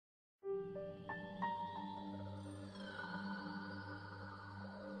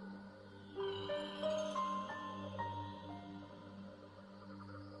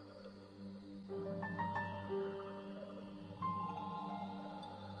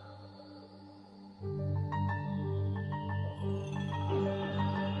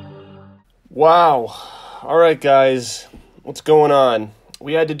Wow. All right, guys. What's going on?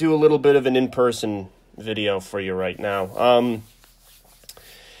 We had to do a little bit of an in-person video for you right now.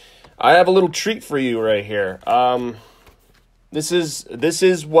 I have a little treat for you right here. This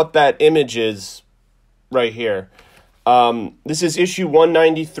is what that image is right here. This is issue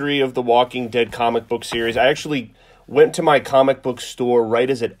 193 of the Walking Dead comic book series. I actually went to my comic book store right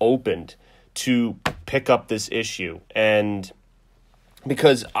as it opened to pick up this issue, and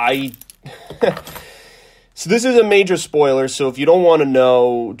because so this is a major spoiler, so if you don't want to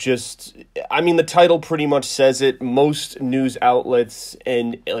know, the title pretty much says it. Most news outlets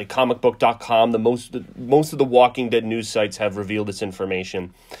and like comicbook.com, most of the Walking Dead news sites have revealed this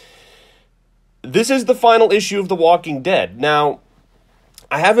information. This is the final issue of The Walking Dead. Now,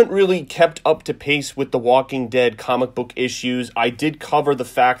 I haven't really kept up to pace with The Walking Dead comic book issues. I did cover the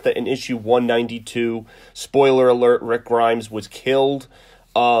fact that in issue 192, spoiler alert, Rick Grimes was killed.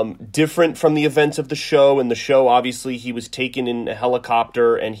 Different from the events of the show. In the show, obviously, he was taken in a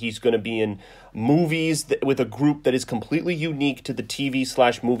helicopter, and he's going to be in movies with a group that is completely unique to the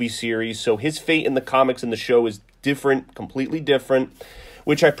TV/movie series. So his fate in the comics and the show is different, completely different,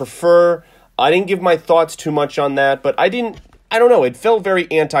 which I prefer. I didn't give my thoughts too much on that, but I don't know, it felt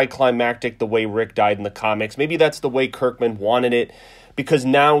very anticlimactic the way Rick died in the comics. Maybe that's the way Kirkman wanted it, because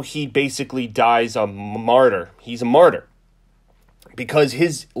now he basically dies a martyr. He's a martyr, because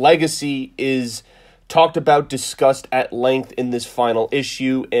his legacy is talked about, discussed at length in this final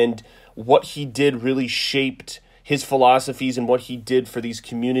issue, and what he did really shaped his philosophies, and what he did for these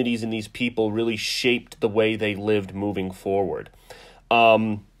communities and these people really shaped the way they lived moving forward.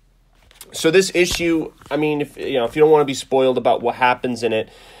 So this issue, if you don't want to be spoiled about what happens in it,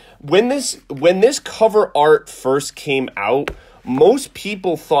 when this cover art first came out, most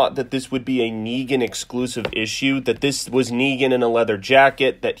people thought that this would be a Negan exclusive issue, that this was Negan in a leather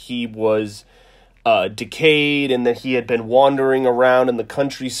jacket, that he was decayed, and that he had been wandering around in the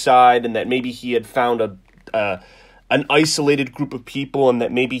countryside, and that maybe he had found an isolated group of people, and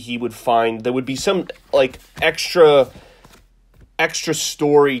that maybe he would find there would be some like extra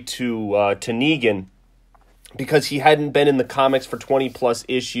story to Negan, because he hadn't been in the comics for 20 plus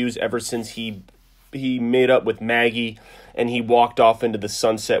issues ever since he made up with Maggie and he walked off into the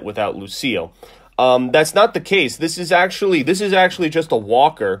sunset without Lucille. That's not the case. This is actually just a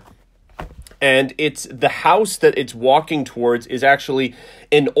walker, and it's the house that it's walking towards is actually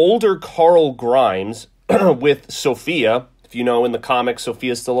an older Carl Grimes with Sophia. If you know, in the comics,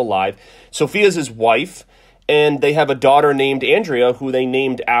 Sophia's still alive. Sophia's his wife. And they have a daughter named Andrea, who they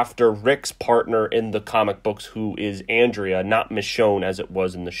named after Rick's partner in the comic books, who is Andrea, not Michonne as it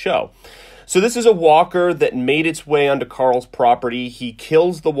was in the show. So this is a walker that made its way onto Carl's property. He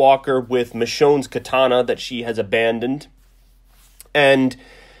kills the walker with Michonne's katana that she has abandoned. And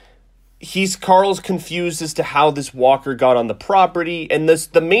Carl's confused as to how this walker got on the property. And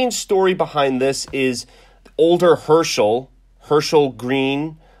the main story behind this is older Herschel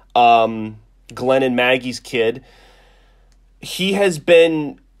Green, Glenn and Maggie's kid. He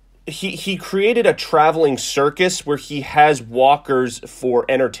created a traveling circus where he has walkers for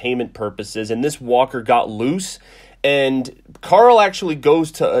entertainment purposes, and this walker got loose, and Carl actually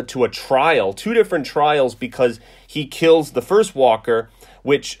goes to a trial, 2 different trials, because he kills the first walker,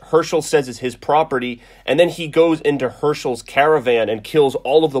 which Herschel says is his property, and then he goes into Herschel's caravan and kills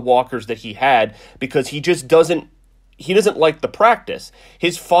all of the walkers that he had, because he doesn't like the practice.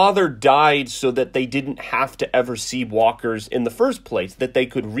 His father died so that they didn't have to ever see walkers in the first place, that they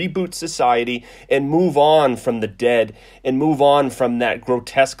could reboot society and move on from the dead and move on from that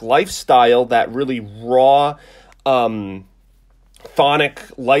grotesque lifestyle, that really raw, chthonic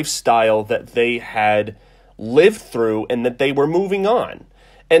lifestyle that they had lived through, and that they were moving on.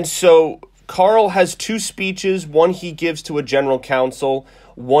 And so Carl has 2 speeches. One he gives to a general council,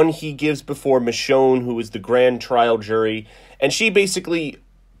 one he gives before Michonne, who is the grand trial jury, and she basically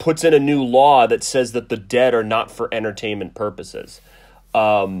puts in a new law that says that the dead are not for entertainment purposes,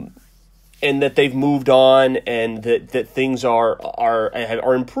 and that they've moved on, and that things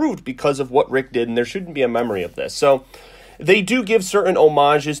are improved because of what Rick did, and there shouldn't be a memory of this. So they do give certain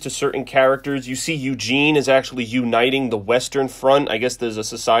homages to certain characters. You see Eugene is actually uniting the Western Front. I guess there's a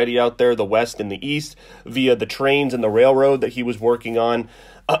society out there, the West and the East, via the trains and the railroad that he was working on.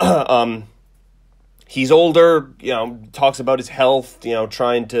 He's older, talks about his health,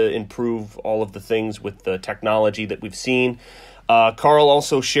 trying to improve all of the things with the technology that we've seen. Carl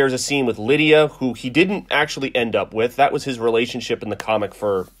also shares a scene with Lydia, who he didn't actually end up with. That was his relationship in the comic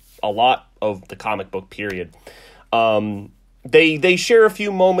for a lot of the comic book period. They share a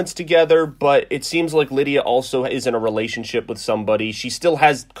few moments together, but it seems like Lydia also is in a relationship with somebody. She still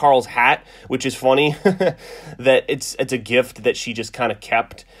has Carl's hat, which is funny that it's a gift that she just kind of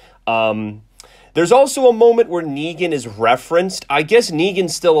kept. There's also a moment where Negan is referenced. I guess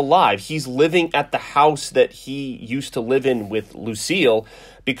Negan's still alive. He's living at the house that he used to live in with Lucille,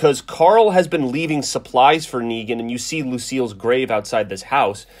 because Carl has been leaving supplies for Negan, and you see Lucille's grave outside this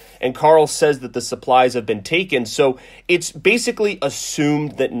house, and Carl says that the supplies have been taken, so it's basically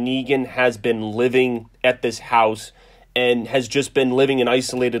assumed that Negan has been living at this house and has just been living an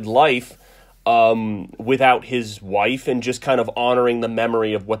isolated life without his wife, and just kind of honoring the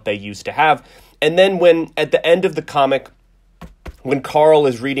memory of what they used to have. And then when, at the end of the comic, when Carl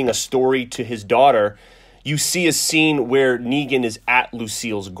is reading a story to his daughter, you see a scene where Negan is at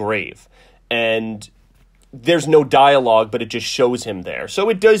Lucille's grave, and there's no dialogue, but it just shows him there. So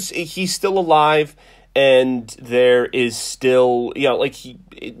he's still alive, and there is still, like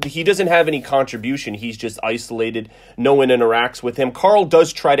he doesn't have any contribution. He's just isolated. No one interacts with him. Carl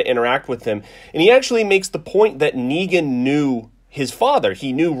does try to interact with him, and he actually makes the point that Negan knew his father.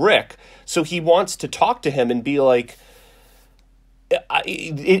 He knew Rick, so he wants to talk to him and be like,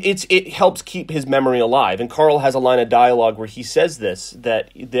 it helps keep his memory alive. And Carl has a line of dialogue where he says this,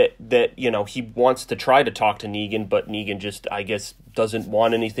 that he wants to try to talk to Negan, but Negan just, I guess, doesn't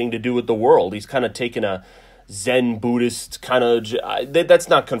want anything to do with the world. He's kind of taken a Zen Buddhist kind of, that's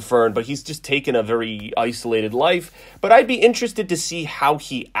not confirmed, but he's just taken a very isolated life. But I'd be interested to see how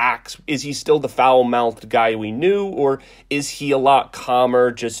he acts. Is he still the foul-mouthed guy we knew, or is he a lot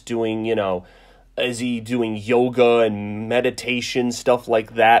calmer, just doing, is he doing yoga and meditation, stuff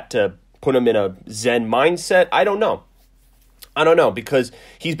like that, to put him in a Zen mindset? I don't know, because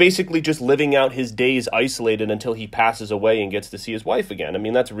he's basically just living out his days isolated until he passes away and gets to see his wife again. I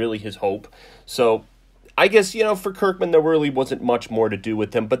mean, that's really his hope. So I guess, for Kirkman, there really wasn't much more to do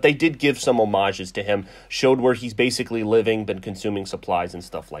with him, but they did give some homages to him, showed where he's basically living, been consuming supplies and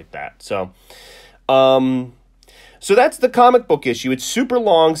stuff like that. So that's the comic book issue. It's super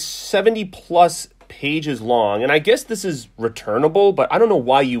long, 70-plus pages long, and I guess this is returnable, but I don't know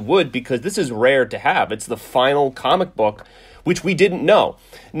why you would, because this is rare to have. It's the final comic book, which we didn't know.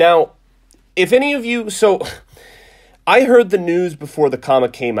 Now, if any of you... So, I heard the news before the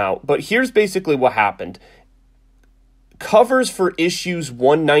comic came out, but here's basically what happened. Covers for issues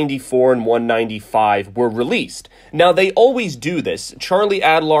 194 and 195 were released. Now, they always do this. Charlie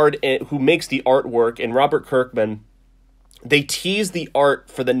Adlard, who makes the artwork, and Robert Kirkman, they tease the art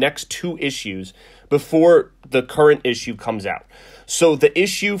for the next 2 issues before the current issue comes out. So the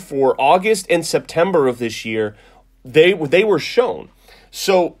issue for August and September of this year, they were shown.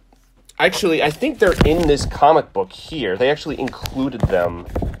 So actually, I think they're in this comic book here. They actually included them.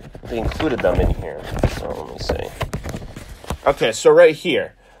 They included them in here. So let me see. Okay, so right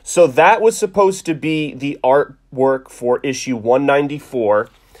here. So that was supposed to be the artwork for issue 194,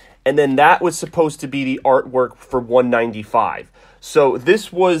 and then that was supposed to be the artwork for 195. So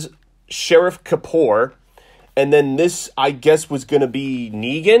this was Sheriff Kapoor, and then this, I guess, was going to be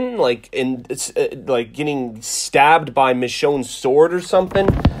Negan, like getting stabbed by Michonne's sword or something.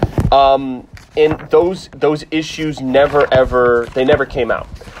 And those issues never came out.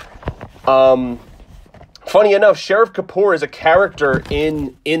 Funny enough, Sheriff Kapoor is a character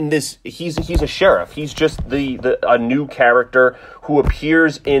in this. He's a sheriff. He's just a new character who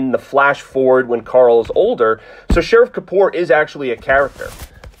appears in the flash forward when Carl is older. So Sheriff Kapoor is actually a character.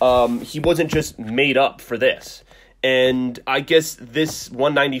 He wasn't just made up for this. And I guess this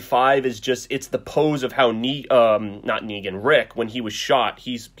 195 is just, it's the pose of how Rick, when he was shot,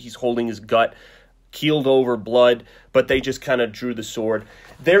 he's holding his gut, keeled over, blood, but they just kind of drew the sword.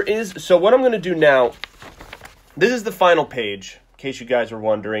 So what I'm going to do now, this is the final page, in case you guys were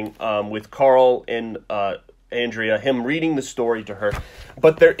wondering, with Carl and Andrea, him reading the story to her.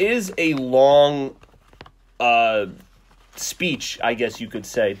 But there is a long speech, I guess you could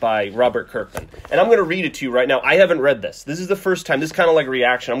say, by Robert Kirkman. And I'm going to read it to you right now. I haven't read this. This is the first time. This is kind of like a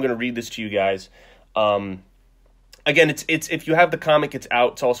reaction. I'm going to read this to you guys. Again, it's if you have the comic, it's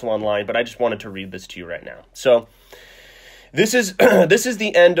out. It's also online, but I just wanted to read this to you right now. So this is this is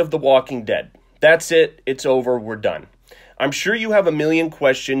the end of The Walking Dead. That's it. It's over. We're done. I'm sure you have a million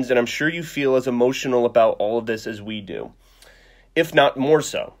questions, and I'm sure you feel as emotional about all of this as we do, if not more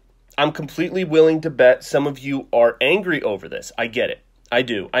so. I'm completely willing to bet some of you are angry over this. I get it. I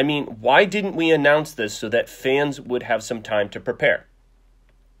do. I mean, why didn't we announce this so that fans would have some time to prepare?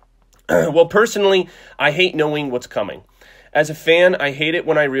 Well, personally, I hate knowing what's coming. As a fan, I hate it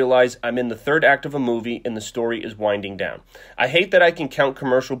when I realize I'm in the third act of a movie and the story is winding down. I hate that I can count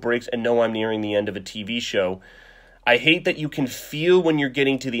commercial breaks and know I'm nearing the end of a TV show. I hate that you can feel when you're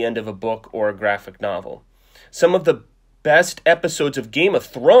getting to the end of a book or a graphic novel. Some of the best episodes of Game of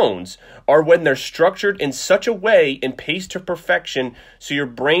Thrones are when they're structured in such a way and paced to perfection so your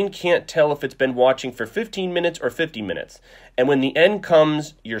brain can't tell if it's been watching for 15 minutes or 50 minutes. And when the end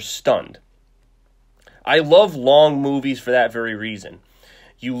comes, you're stunned. I love long movies for that very reason.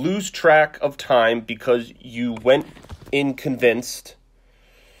 You lose track of time because you went in convinced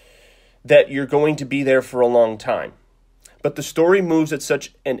that you're going to be there for a long time. But the story moves at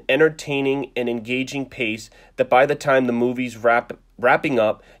such an entertaining and engaging pace that by the time the movie's wrapping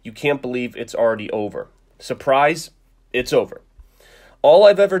up, you can't believe it's already over. Surprise, it's over. All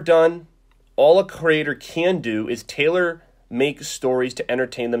I've ever done, all a creator can do is make stories to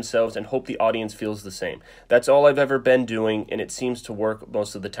entertain themselves and hope the audience feels the same. That's all I've ever been doing, and it seems to work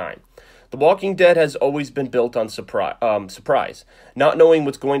most of the time. The Walking Dead has always been built on surprise, not knowing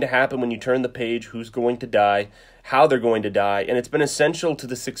what's going to happen when you turn the page, who's going to die, how they're going to die, and it's been essential to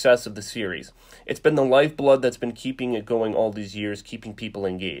the success of the series. It's been the lifeblood that's been keeping it going all these years, keeping people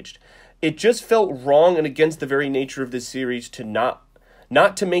engaged. It just felt wrong and against the very nature of this series to not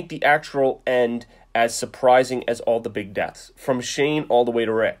to make the actual end as surprising as all the big deaths, from Shane all the way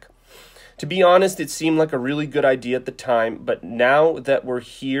to Rick. To be honest, it seemed like a really good idea at the time, but now that we're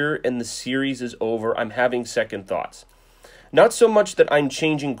here and the series is over, I'm having second thoughts. Not so much that I'm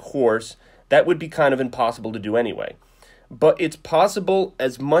changing course, that would be kind of impossible to do anyway. But it's possible,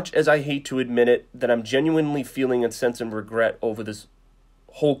 as much as I hate to admit it, that I'm genuinely feeling a sense of regret over this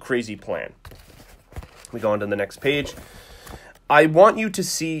whole crazy plan. We go on to the next page. I want you to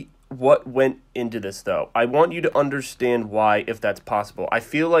see what went into this, though. I want you to understand why, if that's possible. I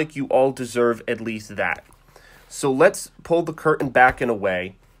feel like you all deserve at least that. So let's pull the curtain back in a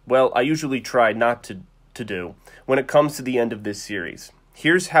way, well, I usually try not to do, when it comes to the end of this series.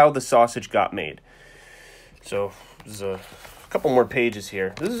 Here's how the sausage got made. So, there's a couple more pages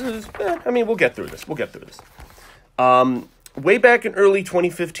here. We'll get through this. Way back in early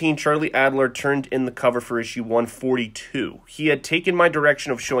 2015, Charlie Adler turned in the cover for issue 142. He had taken my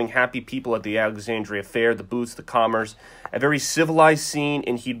direction of showing happy people at the Alexandria Fair, the booths, the commerce, a very civilized scene,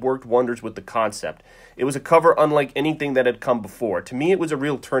 and he'd worked wonders with the concept. It was a cover unlike anything that had come before. To me, it was a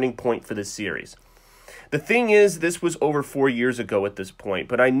real turning point for this series. The thing is, this was over 4 years ago at this point,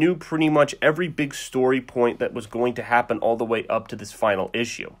 but I knew pretty much every big story point that was going to happen all the way up to this final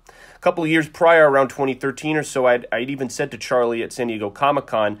issue. A couple of years prior, around 2013 or so, I'd even said to Charlie at San Diego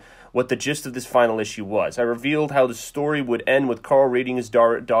Comic-Con what the gist of this final issue was. I revealed how the story would end with Carl reading his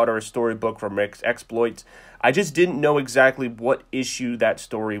daughter a storybook from Rick's exploits. I just didn't know exactly what issue that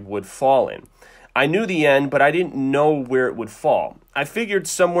story would fall in. I knew the end, but I didn't know where it would fall. I figured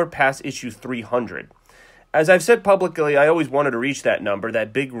somewhere past issue 300. As I've said publicly, I always wanted to reach that number,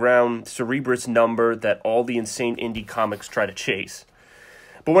 that big round Cerebrus number that all the insane indie comics try to chase.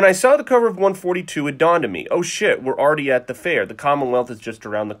 But when I saw the cover of 142, it dawned on me, oh shit, we're already at the fair. The Commonwealth is just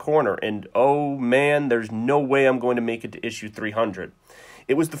around the corner, and oh man, there's no way I'm going to make it to issue 300.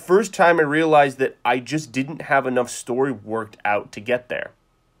 It was the first time I realized that I just didn't have enough story worked out to get there.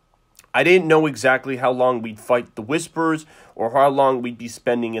 I didn't know exactly how long we'd fight the Whisperers or how long we'd be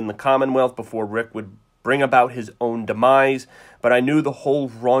spending in the Commonwealth before Rick would bring about his own demise, but I knew the whole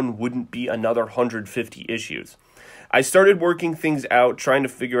run wouldn't be another 150 issues. I started working things out, trying to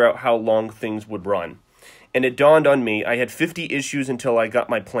figure out how long things would run. And it dawned on me, I had 50 issues until I got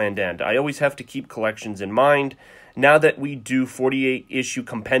my planned end. I always have to keep collections in mind. Now that we do 48-issue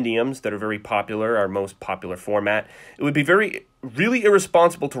compendiums that are very popular, our most popular format, it would be really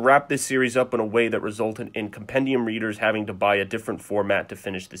irresponsible to wrap this series up in a way that resulted in compendium readers having to buy a different format to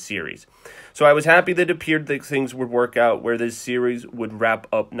finish the series. So I was happy that it appeared that things would work out where this series would wrap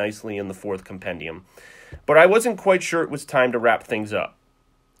up nicely in the fourth compendium. But I wasn't quite sure it was time to wrap things up.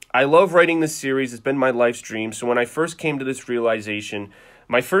 I love writing this series, it's been my life's dream, so when I first came to this realization,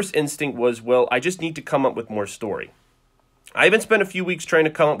 my first instinct was, well, I just need to come up with more story. I even spent a few weeks trying to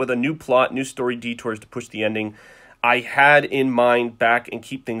come up with a new plot, new story detours to push the ending I had in mind back and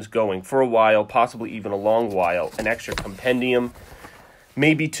keep things going for a while, possibly even a long while, an extra compendium,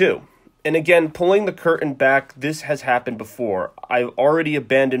 maybe two. And again, pulling the curtain back, this has happened before. I've already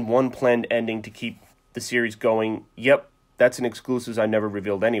abandoned one planned ending to keep the series going. Yep, that's an exclusive I never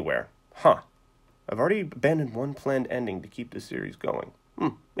revealed anywhere. I've already abandoned one planned ending to keep the series going.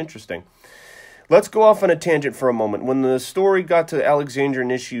 Interesting. Let's go off on a tangent for a moment. When the story got to Alexandria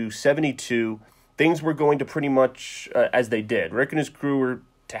in issue 72, things were going to pretty much as they did. Rick and his crew were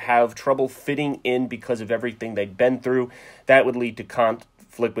to have trouble fitting in because of everything they'd been through. That would lead to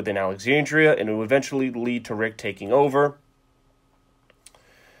conflict within Alexandria, and it would eventually lead to Rick taking over.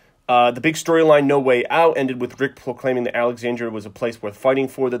 The big storyline, No Way Out, ended with Rick proclaiming that Alexandria was a place worth fighting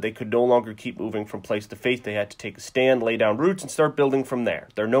for, that they could no longer keep moving from place to place. They had to take a stand, lay down roots, and start building from there.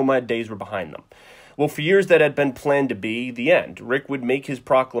 Their nomad days were behind them. Well, for years that had been planned to be the end. Rick would make his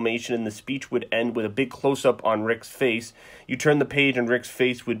proclamation, and the speech would end with a big close-up on Rick's face. You turn the page, and Rick's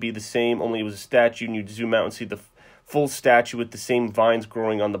face would be the same, only it was a statue, and you'd zoom out and see the full statue with the same vines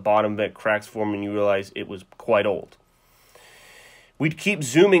growing on the bottom of it, cracks forming, and you realize it was quite old. We'd keep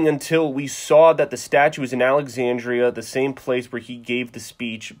zooming until we saw that the statue was in Alexandria, the same place where he gave the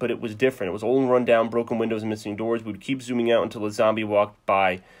speech, but it was different. It was old and run down, broken windows and missing doors. We'd keep zooming out until a zombie walked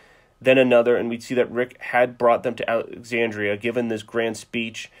by, then another, and we'd see that Rick had brought them to Alexandria, given this grand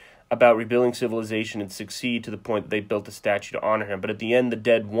speech about rebuilding civilization and succeed to the point that they built a statue to honor him. But at the end, the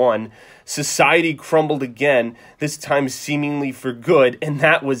dead won. Society crumbled again, this time seemingly for good, and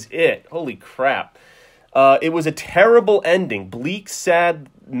that was it. Holy crap. It was a terrible ending. Bleak, sad,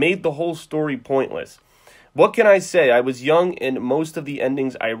 made the whole story pointless. What can I say? I was young, and most of the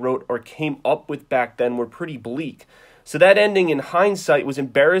endings I wrote or came up with back then were pretty bleak. So that ending, in hindsight, was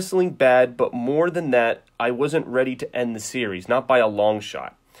embarrassingly bad, but more than that, I wasn't ready to end the series, not by a long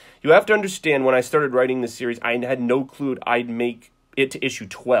shot. You have to understand, when I started writing this series, I had no clue I'd make it to issue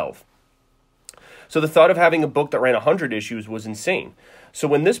 12. So the thought of having a book that ran 100 issues was insane. So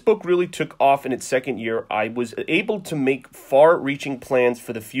when this book really took off in its second year, I was able to make far-reaching plans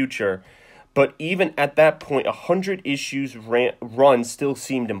for the future, but even at that point, 100 issues run still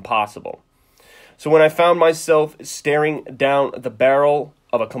seemed impossible. So when I found myself staring down the barrel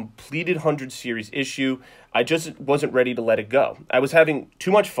of a completed 100 series issue, I just wasn't ready to let it go. I was having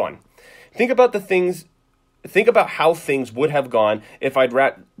too much fun. Think about how things would have gone if I'd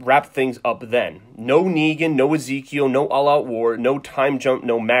wrapped things up then. No Negan, no Ezekiel, no all-out war, no time jump,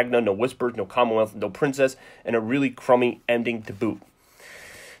 no Magna, no Whispers, no Commonwealth, no Princess, and a really crummy ending to boot.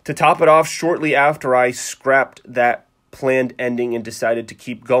 To top it off, shortly after I scrapped that planned ending and decided to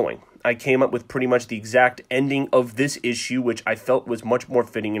keep going, I came up with pretty much the exact ending of this issue, which I felt was much more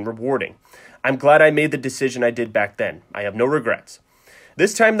fitting and rewarding. I'm glad I made the decision I did back then. I have no regrets.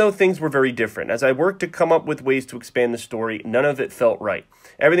 This time, though, things were very different. As I worked to come up with ways to expand the story, none of it felt right.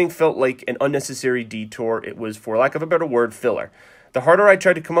 Everything felt like an unnecessary detour. It was, for lack of a better word, filler. The harder I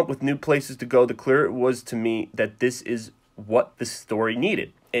tried to come up with new places to go, the clearer it was to me that this is what the story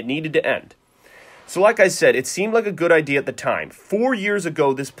needed. It needed to end. So like I said, it seemed like a good idea at the time. 4 years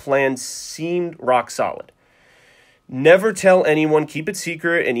ago, this plan seemed rock solid. Never tell anyone, keep it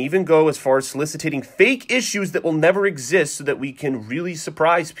secret, and even go as far as soliciting fake issues that will never exist so that we can really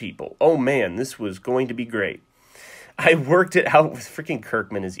surprise people. Oh man, this was going to be great. I worked it out with freaking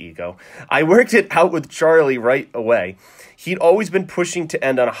Kirkman, his ego. I worked it out with Charlie right away. He'd always been pushing to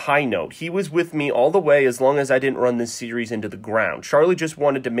end on a high note. He was with me all the way as long as I didn't run this series into the ground. Charlie just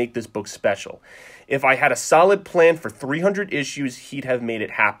wanted to make this book special. If I had a solid plan for 300 issues, he'd have made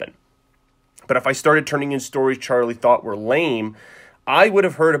it happen. But if I started turning in stories Charlie thought were lame, I would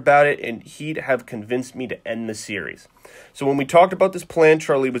have heard about it and he'd have convinced me to end the series. So when we talked about this plan,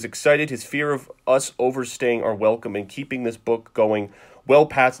 Charlie was excited. His fear of us overstaying our welcome and keeping this book going well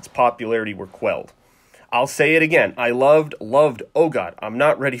past its popularity were quelled. I'll say it again. I loved, oh God, I'm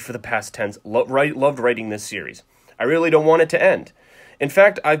not ready for the past tense, loved writing this series. I really don't want it to end. In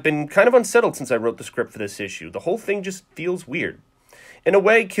fact, I've been kind of unsettled since I wrote the script for this issue. The whole thing just feels weird. In a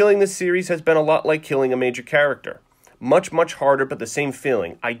way, killing this series has been a lot like killing a major character. Much, much harder, but the same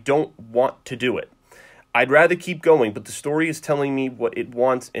feeling. I don't want to do it. I'd rather keep going, but the story is telling me what it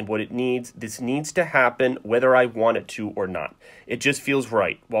wants and what it needs. This needs to happen whether I want it to or not. It just feels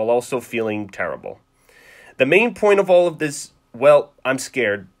right, while also feeling terrible. The main point of all of this, well, I'm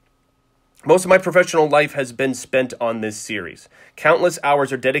scared. Most of my professional life has been spent on this series. Countless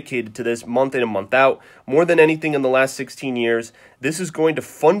hours are dedicated to this month in and month out. More than anything in the last 16 years, this is going to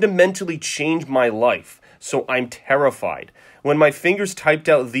fundamentally change my life. So I'm terrified. When my fingers typed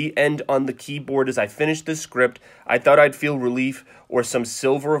out the end on the keyboard as I finished this script, I thought I'd feel relief or some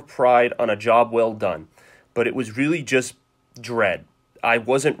silver of pride on a job well done. But it was really just dread. I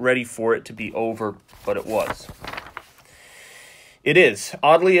wasn't ready for it to be over, but it was. It is.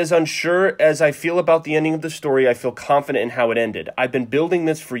 Oddly, as unsure as I feel about the ending of the story, I feel confident in how it ended. I've been building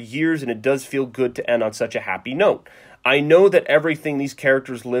this for years, and it does feel good to end on such a happy note. I know that everything these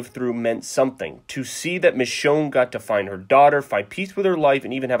characters lived through meant something. To see that Michonne got to find her daughter, find peace with her life,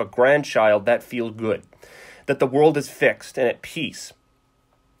 and even have a grandchild, that feels good. That the world is fixed and at peace.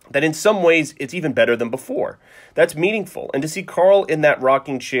 That in some ways, it's even better than before. That's meaningful. And to see Carl in that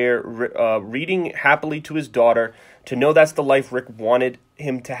rocking chair, reading happily to his daughter, to know that's the life Rick wanted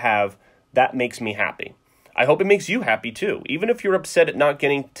him to have, that makes me happy. I hope it makes you happy too, even if you're upset at not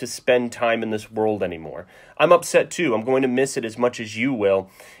getting to spend time in this world anymore. I'm upset too. I'm going to miss it as much as you will,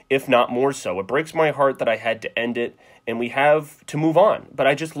 if not more so. It breaks my heart that I had to end it, and we have to move on. But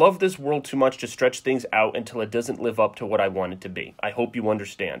I just love this world too much to stretch things out until it doesn't live up to what I want it to be. I hope you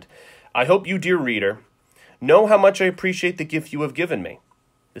understand. I hope you, dear reader, know how much I appreciate the gift you have given me.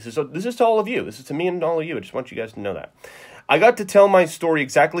 This is to all of you. This is to me and all of you. I just want you guys to know that. I got to tell my story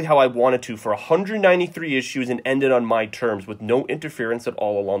exactly how I wanted to for 193 issues and ended on my terms with no interference at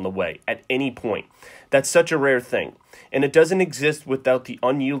all along the way, at any point. That's such a rare thing, and it doesn't exist without the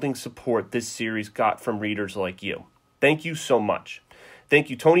unyielding support this series got from readers like you. Thank you so much. Thank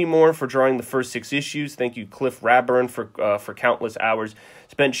you, Tony Moore, for drawing the first 6 issues. Thank you, Cliff Raburn, for countless hours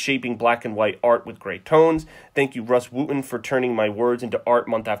spent shaping black and white art with great tones. Thank you, Russ Wooten, for turning my words into art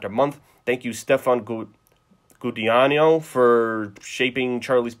month after month. Thank you, Stefan Gudiano, for shaping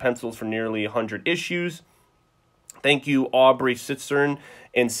Charlie's pencils for nearly 100 issues. Thank you, Aubrey Sitzern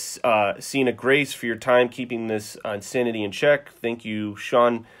and Sina Grace, for your time keeping this insanity in check. Thank you,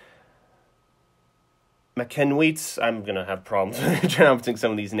 Sean McKenweitz, I'm going to have problems pronouncing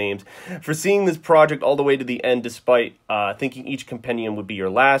some of these names, for seeing this project all the way to the end despite thinking each compendium would be your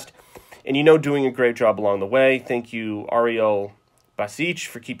last, and doing a great job along the way. Thank you, Ariel Basic,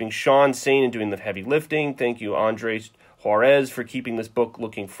 for keeping Sean sane and doing the heavy lifting. Thank you, Andres Juarez, for keeping this book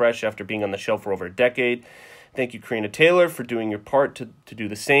looking fresh after being on the shelf for over a decade. Thank you, Karina Taylor, for doing your part to do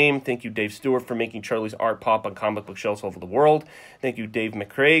the same. Thank you, Dave Stewart, for making Charlie's art pop on comic book shelves all over the world. Thank you, Dave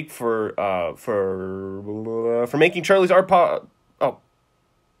McCraig, for making Charlie's art pop. Oh,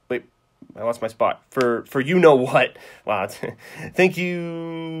 wait, I lost my spot. For you know what. Wow. Thank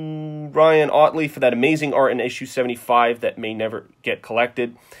you, Ryan Otley, for that amazing art in issue 75 that may never get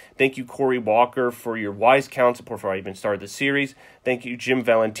collected. Thank you, Corey Walker, for your wise counsel before I even started the series. Thank you, Jim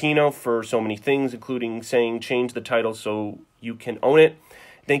Valentino, for so many things, including saying change the title so you can own it.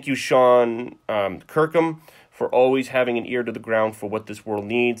 Thank you, Sean Kirkham, for always having an ear to the ground for what this world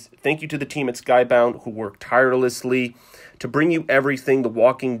needs. Thank you to the team at Skybound who worked tirelessly to bring you everything The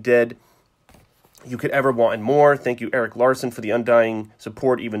Walking Dead you could ever want and more. Thank you, Eric Larson, for the undying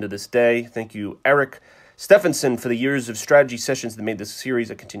support even to this day. Thank you, Eric Stephenson, for the years of strategy sessions that made this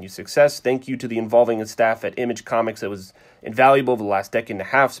series a continued success. Thank you to the involving staff at Image Comics that was invaluable over the last decade and a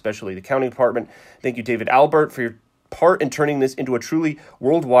half, especially the accounting department. Thank you, David Albert, for your part in turning this into a truly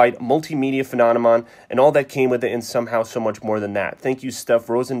worldwide multimedia phenomenon and all that came with it, and somehow so much more than that. Thank you, Steph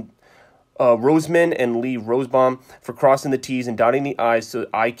Roseman and Lee Rosebaum, for crossing the T's and dotting the I's so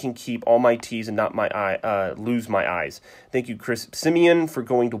I can keep all my T's and not lose my I's. Thank you, Chris Simeon, for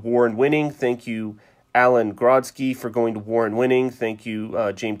going to war and winning. Thank you, Alan Grodsky, for going to war and winning. Thank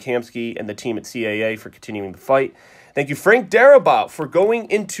you, James Kamsky and the team at CAA for continuing the fight. Thank you, Frank Darabont, for going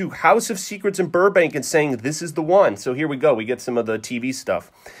into House of Secrets in Burbank and saying, this is the one. So here we go. We get some of the TV stuff.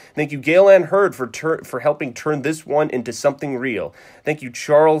 Thank you, Gail Ann Hurd, for helping turn this one into something real. Thank you,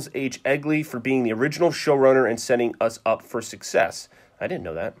 Charles H. Egley, for being the original showrunner and setting us up for success. I didn't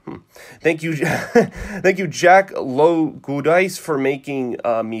know that. Thank you, thank you, Jack Low-Goodice, for making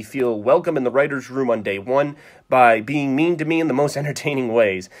me feel welcome in the writer's room on day one by being mean to me in the most entertaining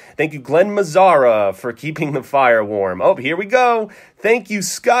ways. Thank you, Glenn Mazzara, for keeping the fire warm. Oh, here we go. Thank you,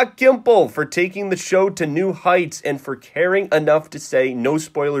 Scott Gimple, for taking the show to new heights and for caring enough to say, no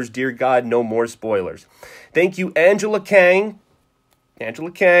spoilers, dear God, no more spoilers. Thank you, Angela Kang,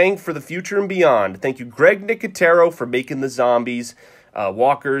 for the future and beyond. Thank you, Greg Nicotero, for making the zombies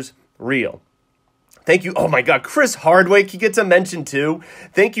walkers real. Thank you, oh my God, Chris Hardwick, he gets a mention too.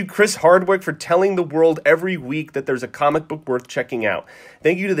 Thank you, Chris Hardwick, for telling the world every week that there's a comic book worth checking out.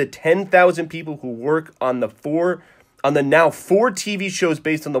 Thank you to the 10,000 people who work on the now four TV shows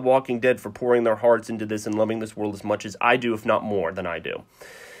based on The Walking Dead for pouring their hearts into this and loving this world as much as I do, if not more than I do.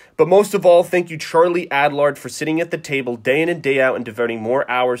 But most of all, thank you, Charlie Adlard, for sitting at the table day in and day out and devoting more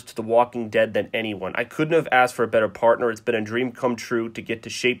hours to The Walking Dead than anyone. I couldn't have asked for a better partner. It's been a dream come true to get to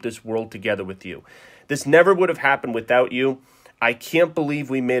shape this world together with you. This never would have happened without you. I can't believe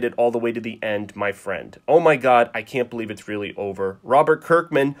we made it all the way to the end, my friend. Oh my God, I can't believe it's really over. Robert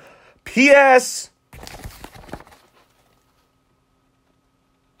Kirkman, P.S.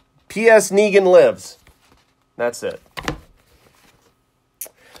 P.S. Negan lives. That's it.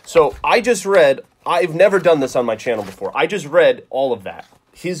 So I just read, I've never done this on my channel before. I just read all of that.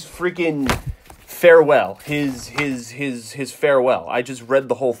 His freaking farewell. His farewell. I just read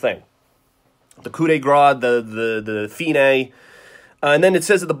the whole thing. The coup de grace, the fine. And then it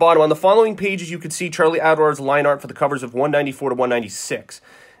says at the bottom, on the following pages, you could see Charlie Adler's line art for the covers of 194 to 196.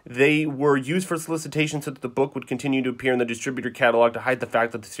 They were used for solicitation so that the book would continue to appear in the distributor catalog to hide the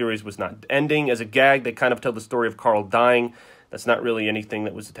fact that the series was not ending. As a gag, they kind of tell the story of Carl dying. That's not really anything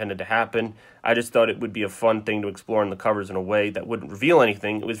that was intended to happen. I just thought it would be a fun thing to explore in the covers in a way that wouldn't reveal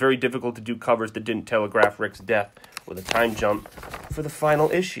anything. It was very difficult to do covers that didn't telegraph Rick's death with a time jump for the final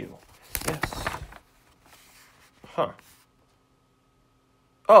issue. Yes. Huh.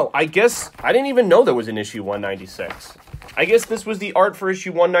 Oh, I guess I didn't even know there was an issue 196. I guess this was the art for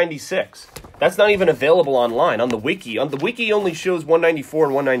issue 196. That's not even available online on the wiki. On the wiki only shows 194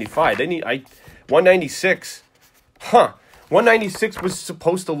 and 195. 196. Huh. 196 was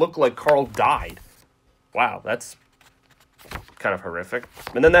supposed to look like Carl died. Wow, that's kind of horrific.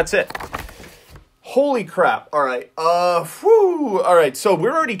 And then that's it. Holy crap. All right. Whew. All right, so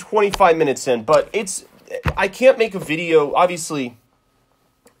we're already 25 minutes in, but I can't make a video. Obviously,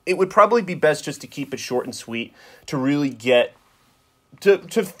 it would probably be best just to keep it short and sweet to really get to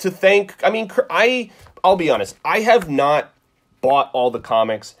thank. I mean, I'll be honest. I have not bought all the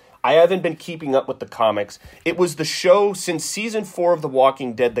comics. I haven't been keeping up with the comics. It was the show since season 4 of The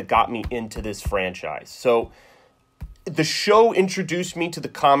Walking Dead that got me into this franchise. So the show introduced me to the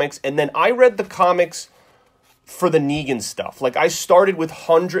comics, and then I read the comics for the Negan stuff. Like, I started with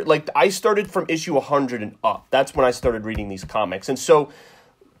I started from issue 100 and up. That's when I started reading these comics. And so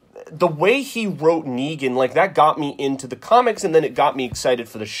the way he wrote Negan, like, that got me into the comics, and then it got me excited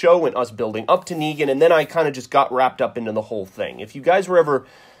for the show and us building up to Negan, and then I kind of just got wrapped up into the whole thing. If you guys were ever...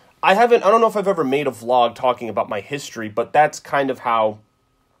 I don't know if I've ever made a vlog talking about my history, but that's kind of how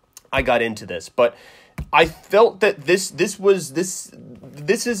I got into this. But I felt that this was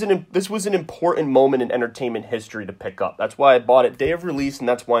an important moment in entertainment history to pick up. That's why I bought it day of release, and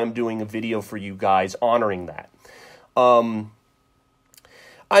that's why I'm doing a video for you guys honoring that.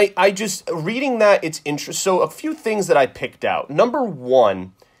 I just reading that, it's interesting. So a few things that I picked out. Number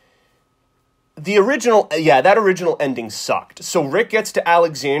one, that original ending sucked. So Rick gets to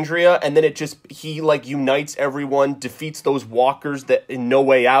Alexandria, and then he unites everyone, defeats those walkers that in No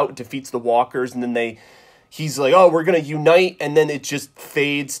Way Out, defeats the walkers, and then he's like, oh, we're going to unite, and then it just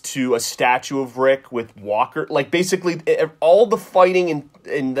fades to a statue of Rick with Walker. Like, basically, all the fighting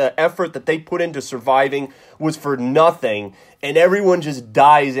and the effort that they put into surviving was for nothing, and everyone just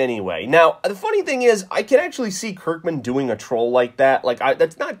dies anyway. Now, the funny thing is, I can actually see Kirkman doing a troll like that. Like,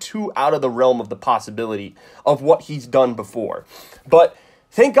 that's not too out of the realm of the possibility of what he's done before. But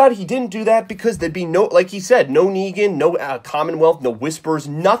thank God he didn't do that, because there'd be no, like he said, no Negan, no Commonwealth, no Whispers,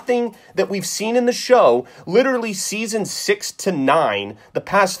 nothing that we've seen in the show. Literally season 6 to 9, the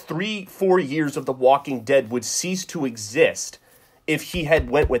past 3-4 years of The Walking Dead would cease to exist if he had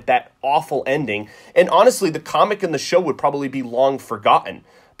went with that awful ending. And honestly, the comic and the show would probably be long forgotten,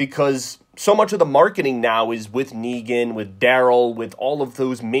 because so much of the marketing now is with Negan, with Daryl, with all of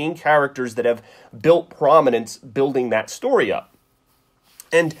those main characters that have built prominence building that story up.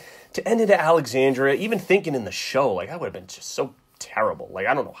 And to end it at Alexandria, even thinking in the show, like, that would have been just so terrible. Like,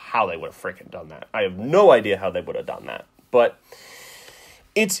 I don't know how they would have freaking done that. I have no idea how they would have done that. But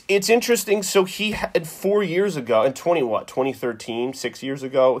it's interesting. So he had 4 years ago, in 2013, 6 years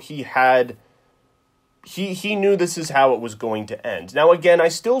ago, he knew this is how it was going to end. Now, again, I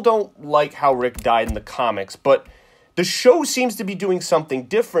still don't like how Rick died in the comics, but the show seems to be doing something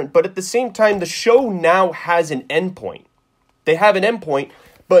different. But at the same time, the show now has an endpoint. They have an endpoint,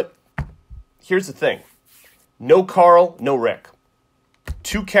 but here's the thing. No Carl, no Rick.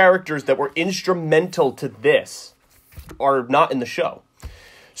 Two characters that were instrumental to this are not in the show.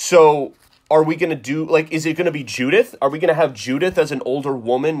 So are we going to do, like, is it going to be Judith? Are we going to have Judith as an older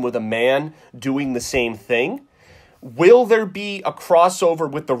woman with a man doing the same thing? Will there be a crossover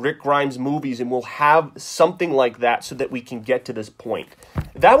with the Rick Grimes movies, and we'll have something like that so that we can get to this point?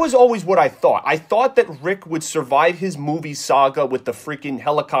 That was always what I thought. I thought that Rick would survive his movie saga with the freaking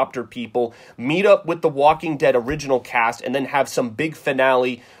helicopter people, meet up with the Walking Dead original cast, and then have some big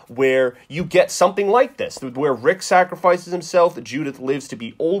finale where you get something like this, where Rick sacrifices himself, Judith lives to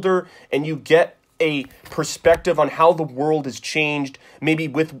be older, and you get a perspective on how the world has changed, maybe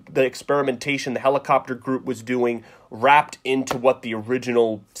with the experimentation the helicopter group was doing, wrapped into what the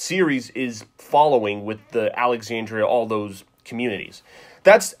original series is following with the Alexandria, all those communities.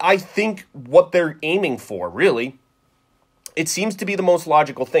 That's, I think, what they're aiming for, really. It seems to be the most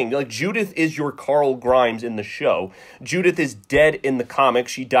logical thing. Like, Judith is your Carl Grimes in the show. Judith is dead in the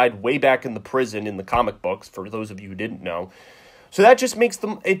comics. She died way back in the prison in the comic books, for those of you who didn't know. So that just makes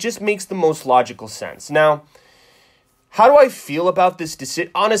the most logical sense. Now, how do I feel about this decision?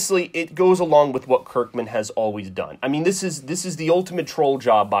 Honestly, it goes along with what Kirkman has always done. I mean, this is the ultimate troll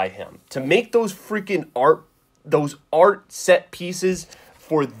job by him. To make those freaking art set pieces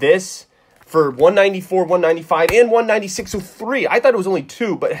for this, for 194, 195, and 196. So 3. I thought it was only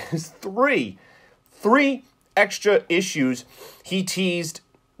 2, but it's 3. 3 extra issues he teased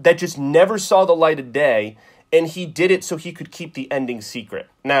that just never saw the light of day, and he did it so he could keep the ending secret.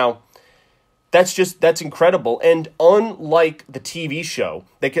 Now, that's incredible. And unlike the TV show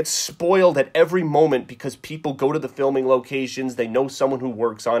that gets spoiled at every moment because people go to the filming locations, they know someone who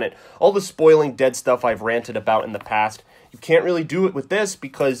works on it, all the spoiling dead stuff I've ranted about in the past, you can't really do it with this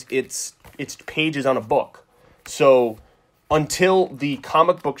because it's pages on a book. So until the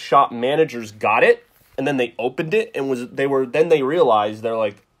comic book shop managers got it, and then they opened it and they realized, they're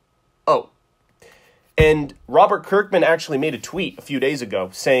like, oh. And Robert Kirkman actually made a tweet a few days ago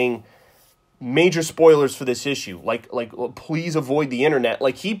saying, major spoilers for this issue. Like please avoid the internet.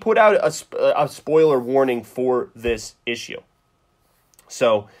 Like, he put out a spoiler warning for this issue.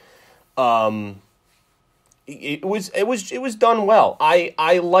 So, it was done well.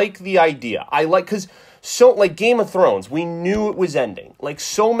 I like the idea. Because like Game of Thrones, we knew it was ending. Like,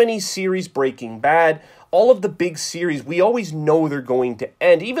 so many series, Breaking Bad, all of the big series, we always know they're going to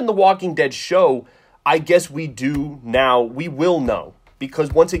end. Even the Walking Dead show, I guess we do now. We will know.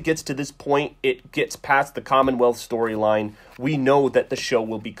 Because once it gets to this point, it gets past the Commonwealth storyline, we know that the show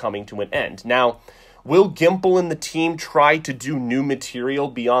will be coming to an end. Now, will Gimple and the team try to do new material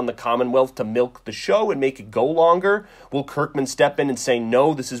beyond the Commonwealth to milk the show and make it go longer? Will Kirkman step in and say,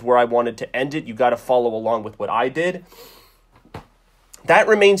 no, this is where I wanted to end it, you got to follow along with what I did? That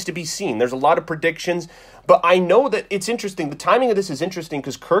remains to be seen. There's a lot of predictions, but I know that it's interesting. The timing of this is interesting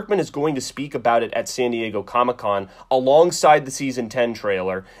because Kirkman is going to speak about it at San Diego Comic-Con alongside the Season 10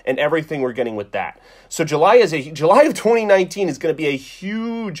 trailer and everything we're getting with that. So July of 2019 is going to be a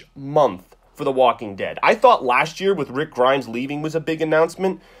huge month for The Walking Dead. I thought last year with Rick Grimes leaving was a big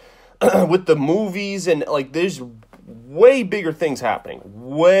announcement. With the movies and like there's way bigger things happening.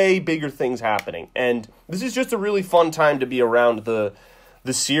 And this is just a really fun time to be around the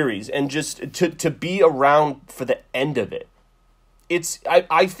series and just to be around for the end of it.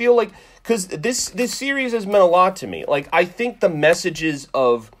 I feel like, because this series has meant a lot to me. Like, I think the messages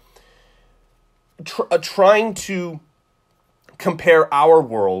of trying to compare our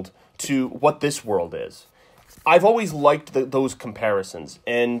world to what this world is, I've always liked those comparisons.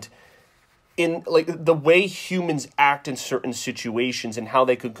 And in like the way humans act in certain situations and how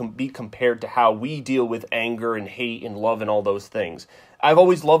they could be compared to how we deal with anger and hate and love and all those things. I've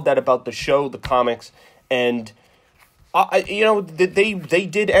always loved that about the show, the comics, and they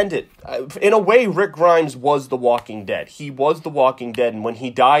did end it. In a way, Rick Grimes was The Walking Dead. He was The Walking Dead, and when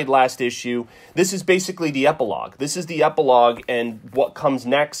he died last issue, this is basically the epilogue. This is the epilogue and what comes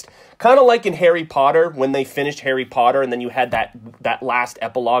next. Kind of like in Harry Potter, when they finished Harry Potter, and then you had that last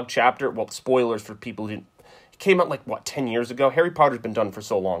epilogue chapter. Well, spoilers for people who... It came out 10 years ago? Harry Potter's been done for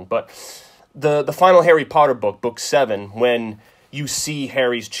so long, but the final Harry Potter book 7, when you see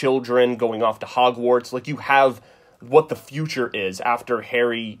Harry's children going off to Hogwarts, like, you have what the future is after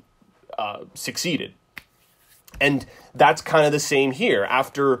Harry succeeded. And that's kind of the same here.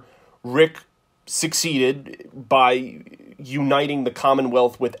 After Rick succeeded by uniting the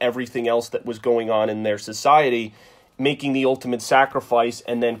Commonwealth with everything else that was going on in their society, making the ultimate sacrifice,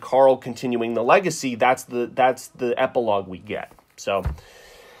 and then Carl continuing the legacy, that's the epilogue we get. So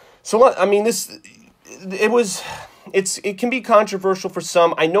I mean, it can be controversial for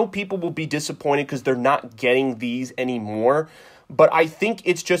some. I know people will be disappointed because they're not getting these anymore, but I think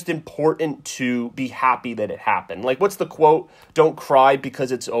it's just important to be happy that it happened. Like, what's the quote? Don't cry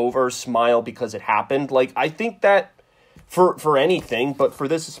because it's over, smile because it happened. Like, I think that for anything, but for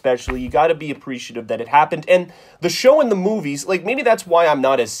this especially, you got to be appreciative that it happened. And the show and the movies, like, maybe that's why I'm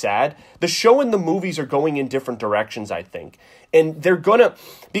not as sad. The show and the movies are going in different directions, I think. And they're gonna,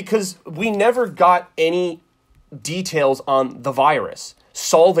 because we never got any details on the virus,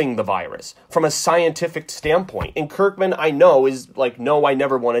 solving the virus from a scientific standpoint. And Kirkman, I know, is like, no, I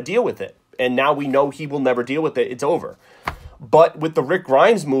never want to deal with it. And now we know he will never deal with it. It's over. But with the Rick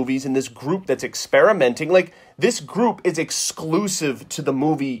Grimes movies and this group that's experimenting, like, this group is exclusive to the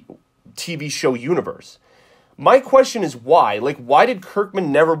movie TV show universe. My question is why? Like, why did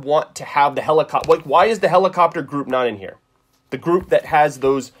Kirkman never want to have the helicopter? Like, why is the helicopter group not in here? The group that has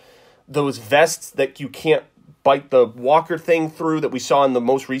those vests that you can't bite the walker thing through that we saw in the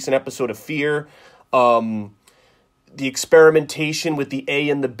most recent episode of Fear. The experimentation with the A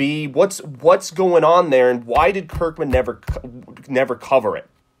and the B. What's going on there, and why did Kirkman never cover it?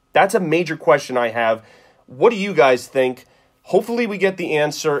 That's a major question I have. What do you guys think? Hopefully we get the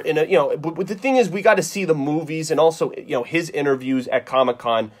answer. But the thing is, we got to see the movies, and also, his interviews at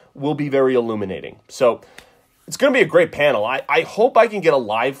Comic-Con will be very illuminating. So It's going to be a great panel. I hope I can get a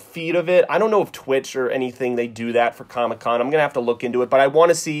live feed of it. I don't know if Twitch or anything, they do that for Comic-Con. I'm going to have to look into it, but I want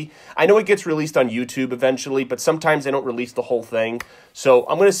to see. I know it gets released on YouTube eventually, but sometimes they don't release the whole thing. So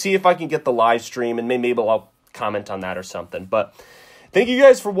I'm going to see if I can get the live stream, and maybe I'll comment on that or something. But thank you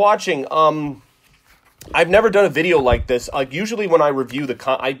guys for watching. I've never done a video like this. Like, usually when I review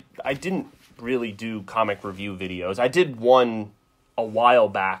I didn't really do comic review videos. I did one a while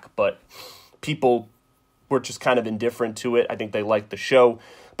back, but people were just kind of indifferent to it. I think they liked the show.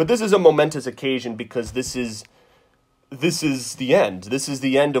 But this is a momentous occasion because this is the end. This is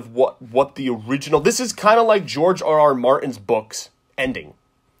the end of what the original... This is kind of like George R.R. Martin's books ending.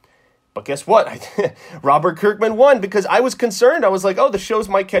 But guess what? Robert Kirkman won because I was concerned. I was like, oh, the shows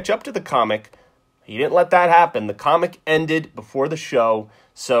might catch up to the comic. He didn't let that happen. The comic ended before the show,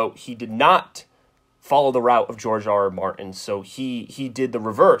 so he did not follow the route of George R.R. Martin. So he did the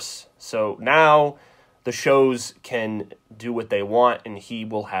reverse. So now the shows can do what they want, and he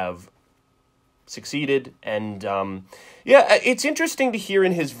will have succeeded. And yeah, it's interesting to hear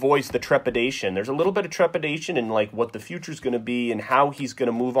in his voice the trepidation. There's a little bit of trepidation in like what the future's going to be and how he's going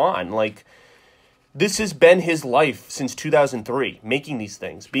to move on. Like, this has been his life since 2003, making these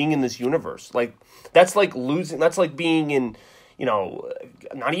things, being in this universe. Like, that's like losing, that's like being in, you know,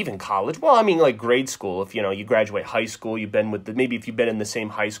 not even college. Well, I mean, like grade school. If, you know, you graduate high school, you've been with maybe if you've been in the same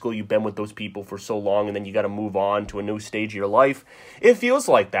high school, you've been with those people for so long, and then you got to move on to a new stage of your life. It feels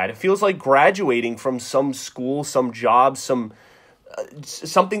like that. It feels like graduating from some school, some job, something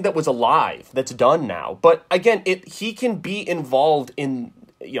that was alive, that's done now. But again, he can be involved in,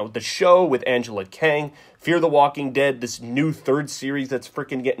 you know, the show with Angela Kang, Fear the Walking Dead, this new third series that's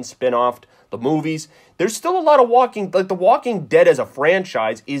freaking getting spin-offed, the movies. There's still a lot of The Walking Dead as a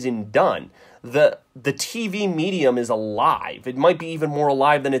franchise isn't done. The TV medium is alive. It might be even more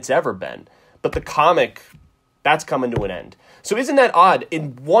alive than it's ever been. But the comic, that's coming to an end. So isn't that odd?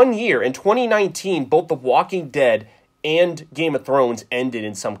 In 1 year, in 2019, both The Walking Dead and Game of Thrones ended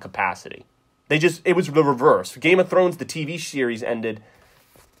in some capacity. It was the reverse. Game of Thrones, the TV series ended.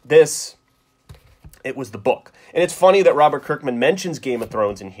 It was the book. And it's funny that Robert Kirkman mentions Game of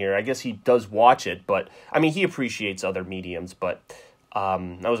Thrones in here. I guess he does watch it, but, I mean, he appreciates other mediums, but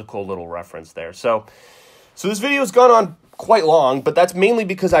that was a cool little reference there. So this video's gone on quite long, but that's mainly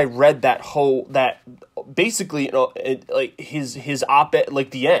because I read basically, you know, like his op-ed, like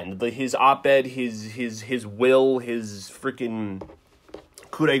the end, his op-ed, his will, his freaking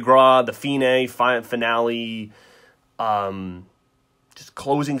coup de grace, the finale, just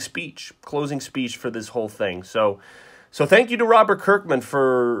closing speech for this whole thing. So thank you to Robert Kirkman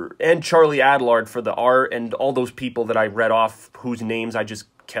and Charlie Adlard for the art, and all those people that I read off whose names I just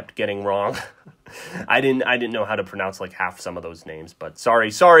kept getting wrong. I didn't know how to pronounce like half some of those names, but sorry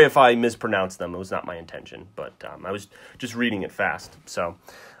if I mispronounced them. It was not my intention, but I was just reading it fast. So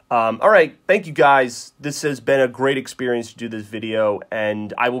all right, thank you guys. This has been a great experience to do this video,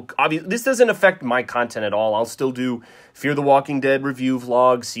 and this doesn't affect my content at all. I'll still do Fear the Walking Dead review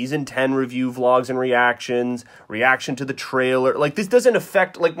vlogs, Season 10 review vlogs and reaction to the trailer. Like, this doesn't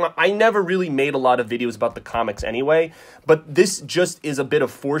affect, like, I never really made a lot of videos about the comics anyway, but this just is a bit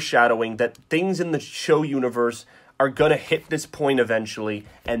of foreshadowing that things in the show universe are going to hit this point eventually,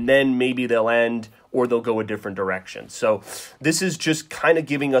 and then maybe they'll end or they'll go a different direction. So this is just kind of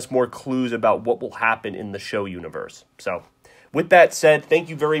giving us more clues about what will happen in the show universe. So with that said, thank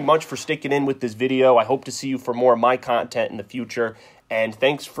you very much for sticking in with this video. I hope to see you for more of my content in the future. And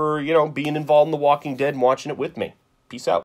thanks for, you know, being involved in The Walking Dead and watching it with me. Peace out.